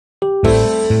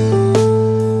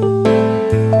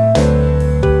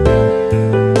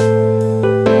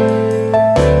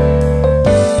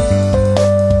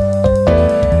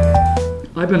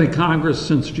Congress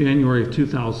since January of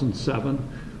 2007.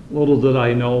 Little did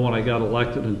I know when I got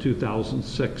elected in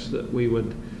 2006 that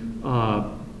we'd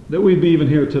be even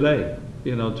here today,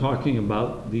 you know, talking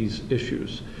about these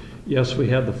issues. Yes, we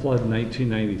had the flood in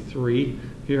 1993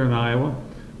 here in Iowa.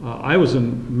 I was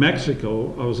in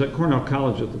Mexico. I was at Cornell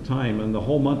College at the time, and the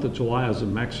whole month of July I was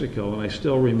in Mexico, and I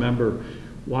still remember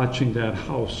watching that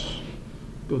house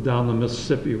go down the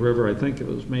Mississippi River. I think it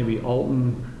was maybe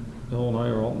Alton, Illinois,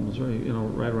 or Alton, Missouri, you know,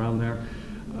 right around there.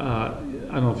 I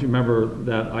don't know if you remember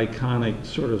that iconic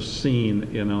sort of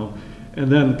scene, you know. And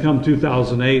then come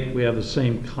 2008, we have the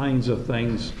same kinds of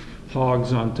things,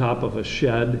 hogs on top of a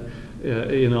shed,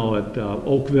 you know, at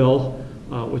Oakville,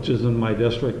 which is in my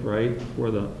district, right,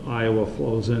 where the Iowa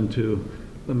flows into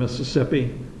the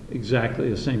Mississippi. Exactly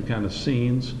the same kind of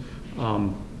scenes.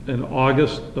 In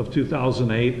August of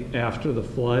 2008, after the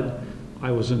flood,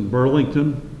 I was in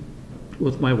Burlington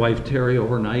with my wife Terry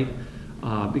overnight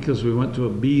because we went to a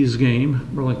Bees game,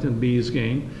 Burlington Bees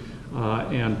game,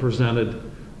 and presented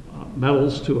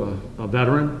medals to a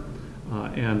veteran.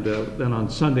 And then on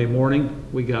Sunday morning,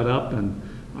 we got up and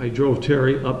I drove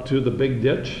Terry up to the Big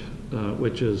Ditch,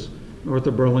 which is north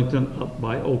of Burlington, up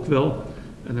by Oakville,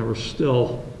 and there were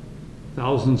still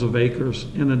thousands of acres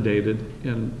inundated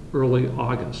in early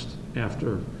August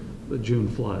after the June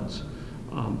floods.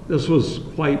 This was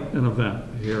quite an event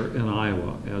here in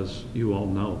Iowa, as you all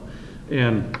know,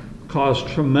 and caused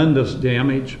tremendous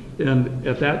damage. And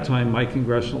at that time, my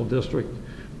congressional district,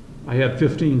 I had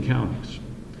 15 counties,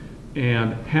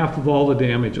 and half of all the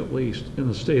damage, at least in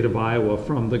the state of Iowa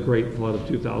from the Great Flood of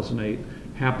 2008,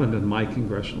 happened in my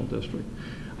congressional district.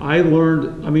 I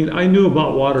learned, I mean, I knew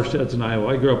about watersheds in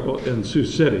Iowa. I grew up in Sioux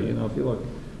City. You know, if you look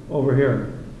over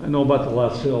here, I know about the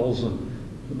Les Hills and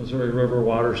the Missouri River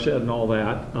watershed and all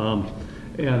that,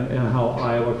 and how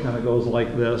Iowa kind of goes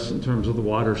like this in terms of the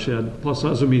watershed. Plus, I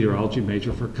was a meteorology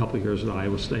major for a couple of years at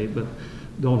Iowa State, but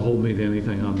don't hold me to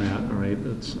anything on that, all right?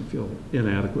 I feel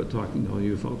inadequate talking to all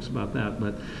you folks about that.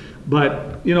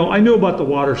 But you know, I knew about the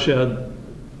watersheds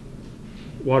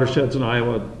in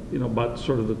Iowa, you know, about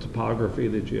sort of the topography,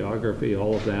 the geography,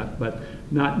 all of that, but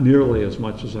not nearly as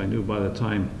much as I knew by the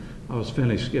time I was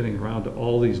finished getting around to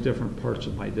all these different parts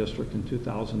of my district in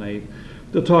 2008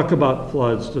 to talk about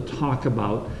floods, to talk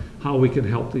about how we can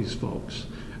help these folks.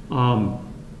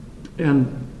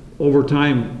 And over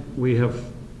time, we have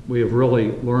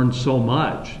really learned so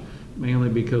much, mainly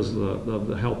because of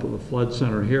the help of the Flood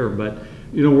Center here. But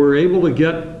you know, we're able to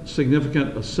get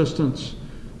significant assistance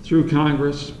through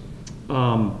Congress.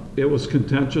 It was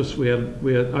contentious.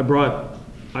 I brought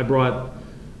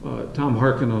Tom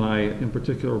Harkin and I, in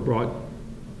particular, brought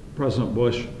President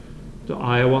Bush to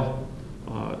Iowa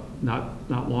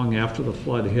not long after the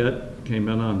flood hit. Came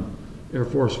in on Air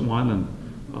Force One, and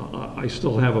I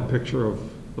still have a picture of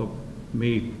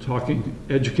me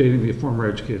educating the former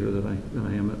educator that I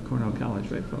am at Cornell College,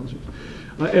 right, fellows?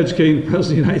 Educating the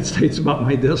President of the United States about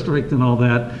my district and all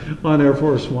that on Air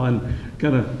Force One,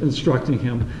 kind of instructing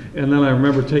him. And then I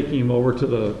remember taking him over to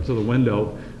the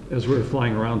window as we were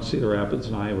flying around Cedar Rapids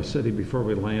in Iowa City before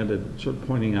we landed, sort of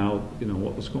pointing out, you know,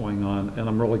 what was going on. And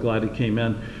I'm really glad he came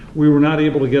in. We were not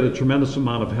able to get a tremendous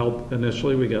amount of help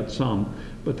initially. We got some,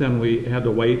 but then we had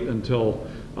to wait until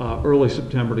early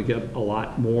September to get a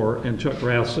lot more. And Chuck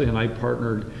Grassley and I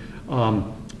partnered.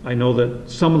 I know that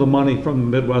some of the money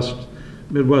from the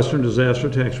Midwestern Disaster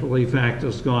Tax Relief Act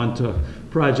has gone to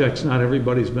projects not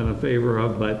everybody's been in favor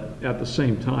of, but at the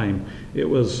same time, it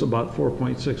was about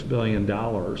 $4.6 billion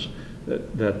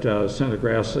that Senator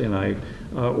Grassley and I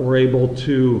were able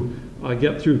to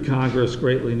get through Congress,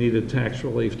 greatly needed tax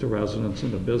relief to residents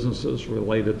and to businesses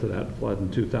related to that flood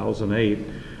in 2008.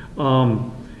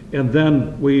 And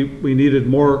then we needed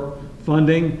more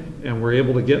funding, and we're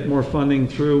able to get more funding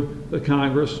through the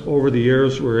Congress. Over the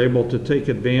years, we're able to take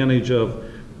advantage of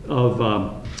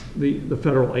the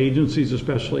federal agencies,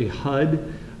 especially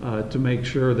HUD, to make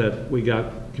sure that we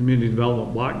got community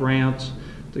development block grants,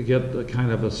 to get the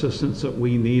kind of assistance that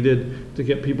we needed to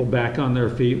get people back on their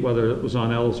feet, whether it was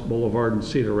on Ellis Boulevard in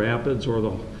Cedar Rapids or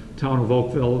the town of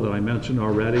Oakville that I mentioned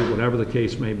already, whatever the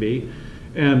case may be.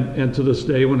 And to this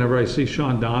day, whenever I see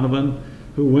Sean Donovan,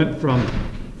 who went from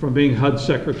being HUD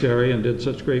secretary and did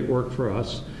such great work for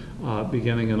us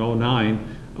beginning in '09,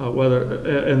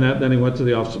 then he went to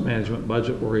the Office of Management and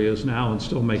Budget, where he is now, and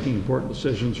still making important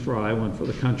decisions for Iowa and for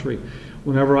the country.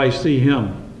 Whenever I see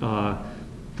him,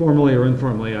 formally or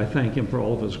informally, I thank him for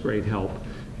all of his great help.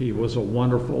 He was a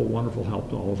wonderful, wonderful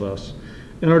help to all of us.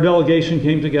 And our delegation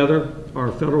came together,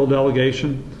 our federal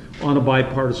delegation, on a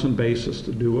bipartisan basis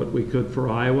to do what we could for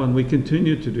Iowa, and we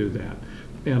continue to do that.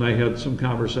 And I had some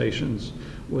conversations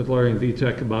with Larry and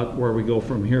VTech about where we go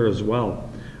from here as well.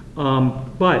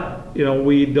 But, you know,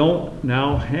 we don't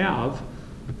now have,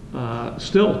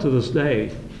 still to this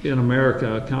day in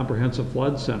America, a comprehensive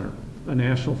flood center, a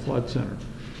national flood center,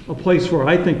 a place where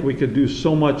I think we could do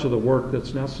so much of the work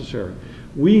that's necessary.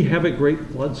 We have a great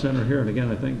flood center here, and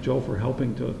again, I thank Joe for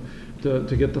helping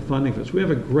to get the funding for this. We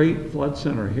have a great flood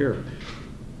center here.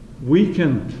 We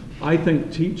can, I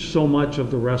think, teach so much of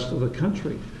the rest of the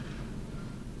country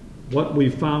what we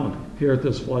found here at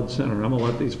this flood center. And I'm going to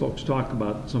let these folks talk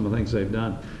about some of the things they've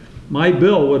done. My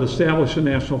bill would establish a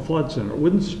national flood center. It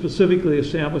wouldn't specifically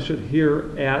establish it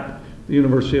here at the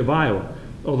University of Iowa,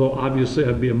 although obviously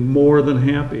I'd be more than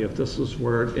happy if this is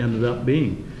where it ended up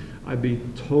being. I'd be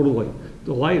totally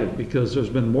delighted, because there's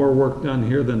been more work done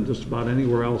here than just about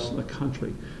anywhere else in the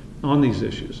country on these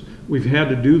issues. We've had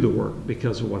to do the work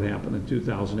because of what happened in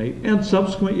 2008 and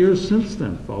subsequent years since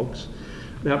then, folks.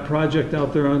 That project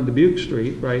out there on Dubuque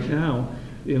Street right now,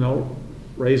 you know,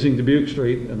 raising Dubuque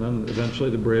Street and then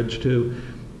eventually the bridge too,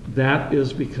 that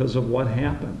is because of what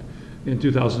happened in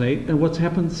 2008 and what's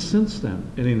happened since then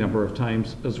any number of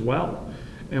times as well.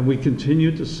 And we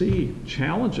continue to see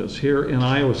challenges here in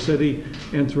Iowa City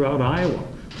and throughout Iowa.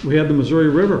 We had the Missouri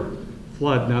River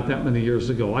flood not that many years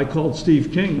ago. I called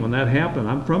Steve King when that happened.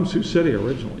 I'm from Sioux City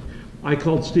originally. I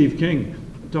called Steve King,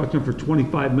 talked to him for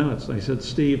 25 minutes. And I said,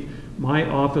 Steve, my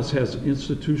office has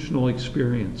institutional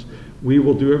experience. We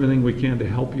will do everything we can to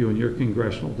help you in your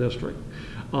congressional district.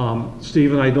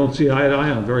 Steve and I don't see eye to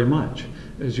eye on very much,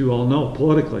 as you all know,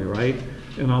 politically, right?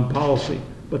 And on policy.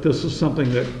 But this is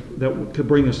something that could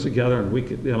bring us together,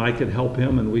 and I could help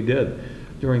him, and we did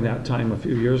during that time a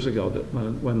few years ago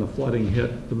when the flooding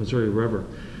hit the Missouri River.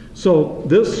 So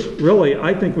this really,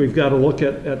 I think we've got to look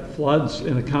at floods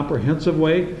in a comprehensive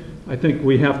way. I think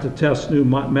we have to test new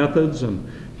methods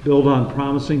and build on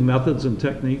promising methods and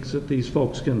techniques that these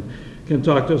folks can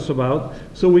talk to us about,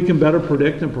 so we can better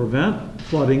predict and prevent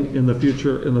flooding in the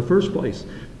future in the first place.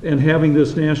 And having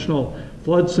this National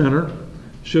Flood Center,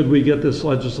 should we get this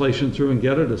legislation through and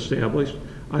get it established,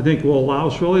 I think will allow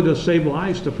us really to save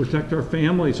lives, to protect our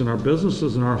families and our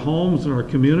businesses and our homes and our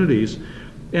communities.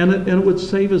 And it would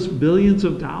save us billions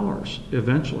of dollars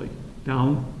eventually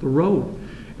down the road.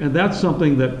 And that's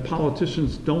something that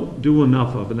politicians don't do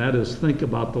enough of, and that is think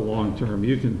about the long term.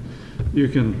 You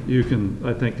can,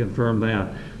 I think, confirm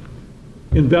that.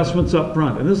 Investments up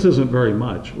front, and this isn't very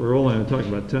much. We're only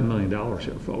talking about $10 million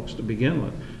here, folks, to begin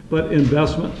with. But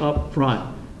investment up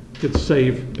front could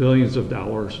save billions of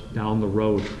dollars down the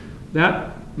road.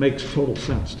 That makes total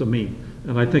sense to me,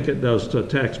 and I think it does to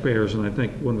taxpayers. And I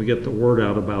think when we get the word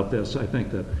out about this, I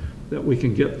think that we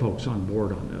can get folks on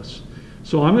board on this.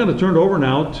 So I'm going to turn it over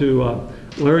now to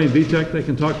Larry and VTech. They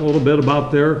can talk a little bit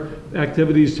about their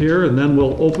activities here, and then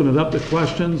we'll open it up to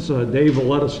questions. Dave will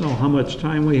let us know how much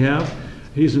time we have.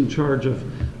 He's in charge of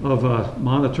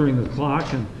monitoring the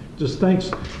clock. And just thanks.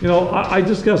 You know, I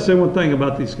just got to say one thing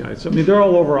about these guys. I mean, they're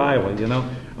all over Iowa, you know.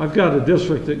 I've got a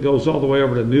district that goes all the way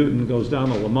over to Newton, goes down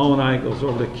to Lamoni, goes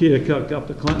over to Keokuk, up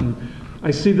to Clinton. I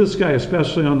see this guy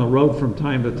especially on the road from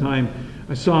time to time.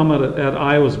 I saw him at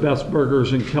Iowa's Best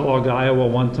Burgers in Kellogg, Iowa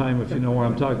one time, if you know where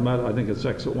I'm talking about. I think it's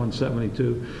exit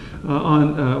 172,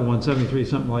 on 173,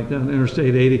 something like that,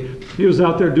 Interstate 80. He was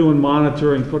out there doing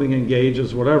monitoring, putting in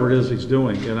gauges, whatever it is he's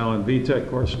doing, you know, and VTech, of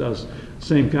course, does the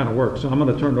same kind of work. So I'm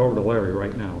going to turn it over to Larry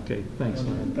right now, okay? Thanks,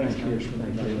 Larry. Thank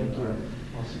you.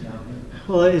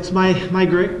 Well, it's my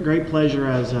great pleasure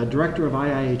as Director of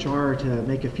IIHR to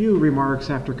make a few remarks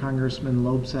after Congressman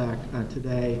Loebsack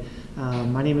today.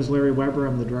 My name is Larry Weber.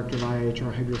 I'm the Director of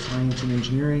IIHR Hydroscience and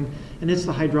Engineering, and it's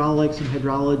the Hydraulics and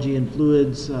Hydrology and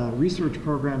Fluids Research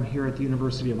Program here at the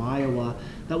University of Iowa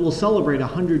that will celebrate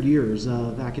 100 years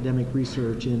of academic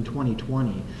research in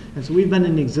 2020. And so we've been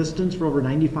in existence for over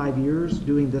 95 years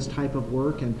doing this type of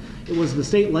work, and it was the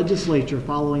state legislature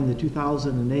following the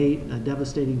 2008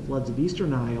 devastating floods of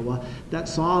eastern Iowa that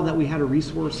saw that we had a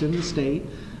resource in the state,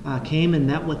 came and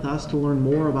met with us to learn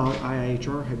more about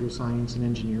IIHR, Hydroscience and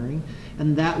Engineering,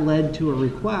 and that led to a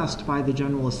request by the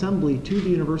General Assembly to the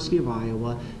University of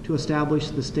Iowa to establish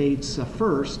the state's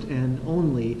first and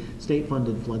only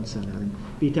state-funded flood center. And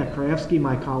Vitek Krajewski,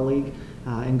 my colleague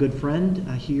and good friend,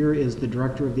 here is the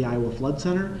director of the Iowa Flood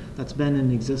Center that's been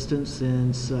in existence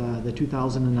since the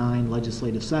 2009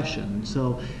 legislative session.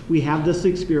 So we have this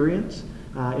experience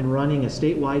in running a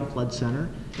statewide flood center.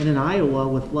 And in Iowa,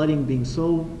 with flooding being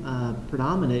so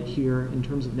predominant here in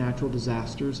terms of natural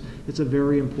disasters, it's a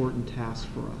very important task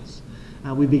for us.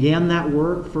 We began that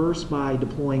work first by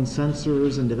deploying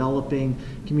sensors and developing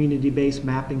community-based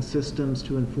mapping systems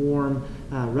to inform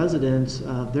residents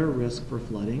of their risk for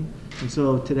flooding. And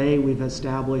so today we've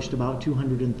established about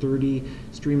 230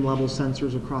 stream level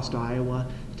sensors across Iowa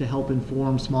to help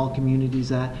inform small communities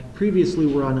that previously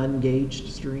were on ungauged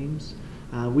streams.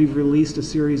 We've released a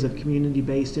series of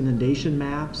community-based inundation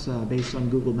maps based on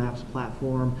Google Maps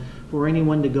platform for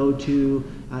anyone to go to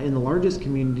in the largest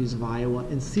communities of Iowa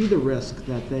and see the risk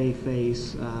that they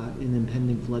face in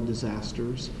impending flood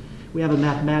disasters. We have a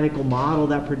mathematical model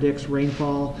that predicts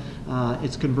rainfall,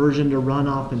 its conversion to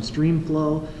runoff and stream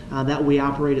flow, that we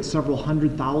operate at several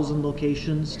 100,000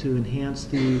 locations to enhance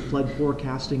the flood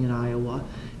forecasting in Iowa.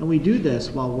 And we do this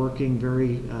while working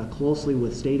very closely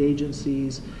with state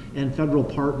agencies and federal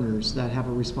partners that have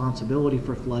a responsibility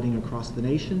for flooding across the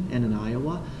nation and in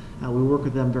Iowa. We work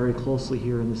with them very closely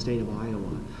here in the state of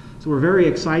Iowa. So we're very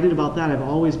excited about that. I've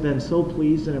always been so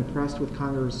pleased and impressed with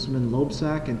Congressman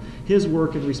Loebsack and his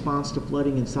work in response to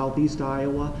flooding in southeast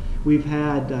Iowa. We've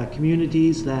had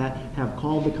communities that have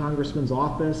called the Congressman's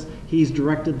office. He's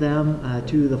directed them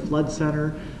to the flood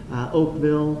center,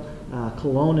 Oakville.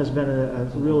 Cologne has been a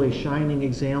really shining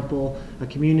example, a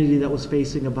community that was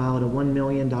facing about a $1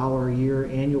 million a year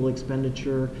annual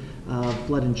expenditure of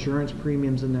flood insurance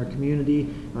premiums in their community.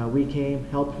 We came,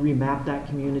 helped remap that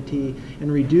community,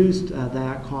 and reduced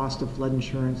that cost of flood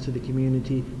insurance to the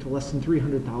community to less than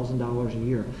 $300,000 a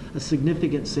year, a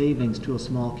significant savings to a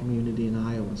small community in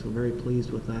Iowa, so very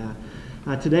pleased with that.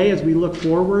 Today, as we look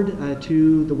forward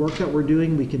to the work that we're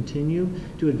doing, we continue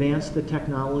to advance the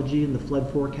technology and the flood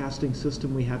forecasting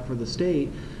system we have for the state,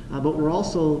 but we're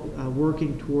also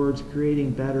working towards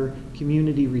creating better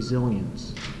community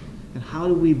resilience. And how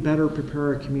do we better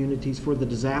prepare our communities for the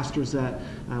disasters that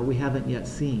we haven't yet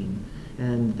seen?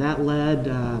 And that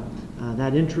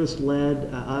interest led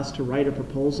us to write a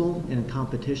proposal in a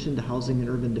competition to Housing and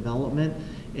Urban Development.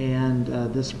 And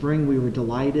this spring we were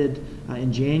delighted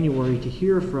in January to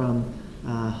hear from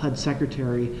HUD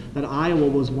Secretary that Iowa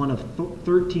was one of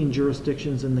 13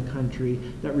 jurisdictions in the country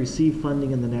that received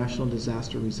funding in the National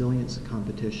Disaster Resilience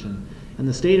Competition. And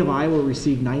the state of Iowa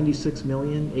received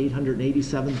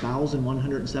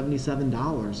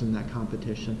 $96,887,177 in that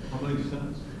competition. How many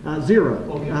cents? Zero.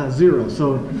 Okay. Zero,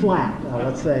 so flat,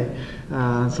 let's say.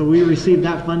 So we received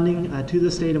that funding to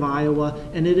the state of Iowa,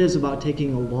 and it is about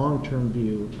taking a long-term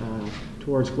view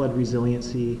towards flood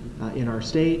resiliency in our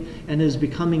state, and is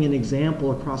becoming an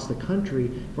example across the country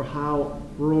for how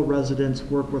rural residents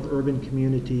work with urban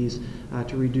communities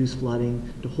to reduce flooding,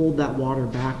 to hold that water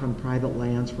back on private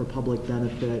lands for public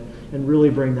benefit, and really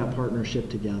bring that partnership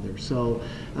together. So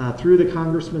through the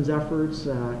Congressman's efforts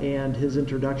and his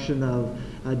introduction of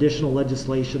additional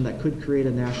legislation that could create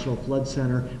a national flood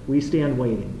center, we stand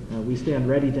waiting. We stand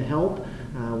ready to help.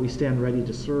 We stand ready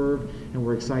to serve, and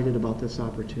we're excited about this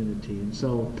opportunity. And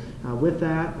so with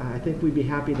that, I think we'd be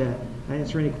happy to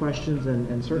answer any questions,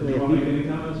 and certainly... Do you want to make any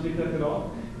comments, Vitek, at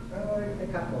all? A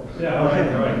couple. Yeah, all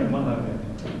right. Come on up.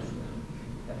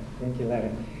 Thank you, Larry.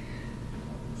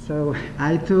 So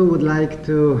I too would like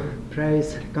to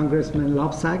praise Congressman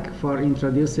Loebsack for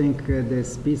introducing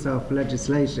this piece of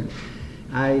legislation.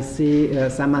 I see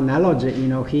some analogy,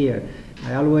 here.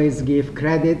 I always give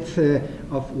credit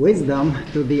of wisdom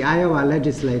to the Iowa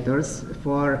legislators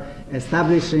for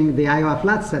establishing the Iowa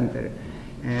Flood Center.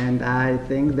 And I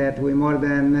think that we more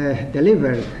than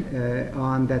delivered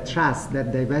on the trust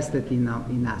that they vested in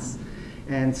us.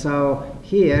 And so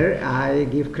here I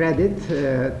give credit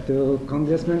to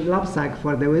Congressman Loebsack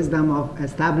for the wisdom of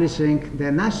establishing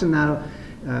the National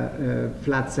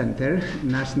Flood Center,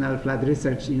 National Flood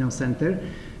Research Center,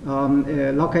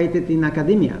 located in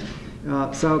academia.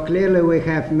 So clearly we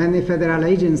have many federal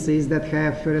agencies that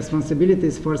have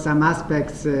responsibilities for some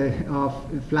aspects of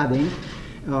flooding,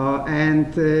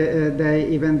 and they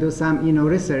even do some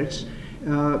research,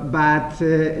 but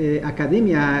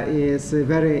academia is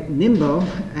very nimble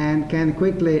and can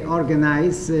quickly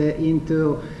organize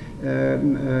into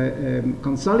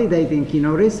consolidating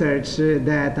research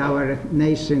that our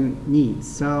nation needs.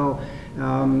 So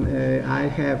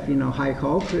I have high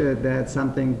hope that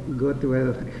something good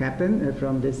will happen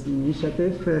from this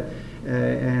initiative,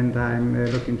 and I'm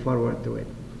looking forward to it.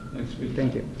 Thanks,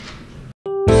 Thank you.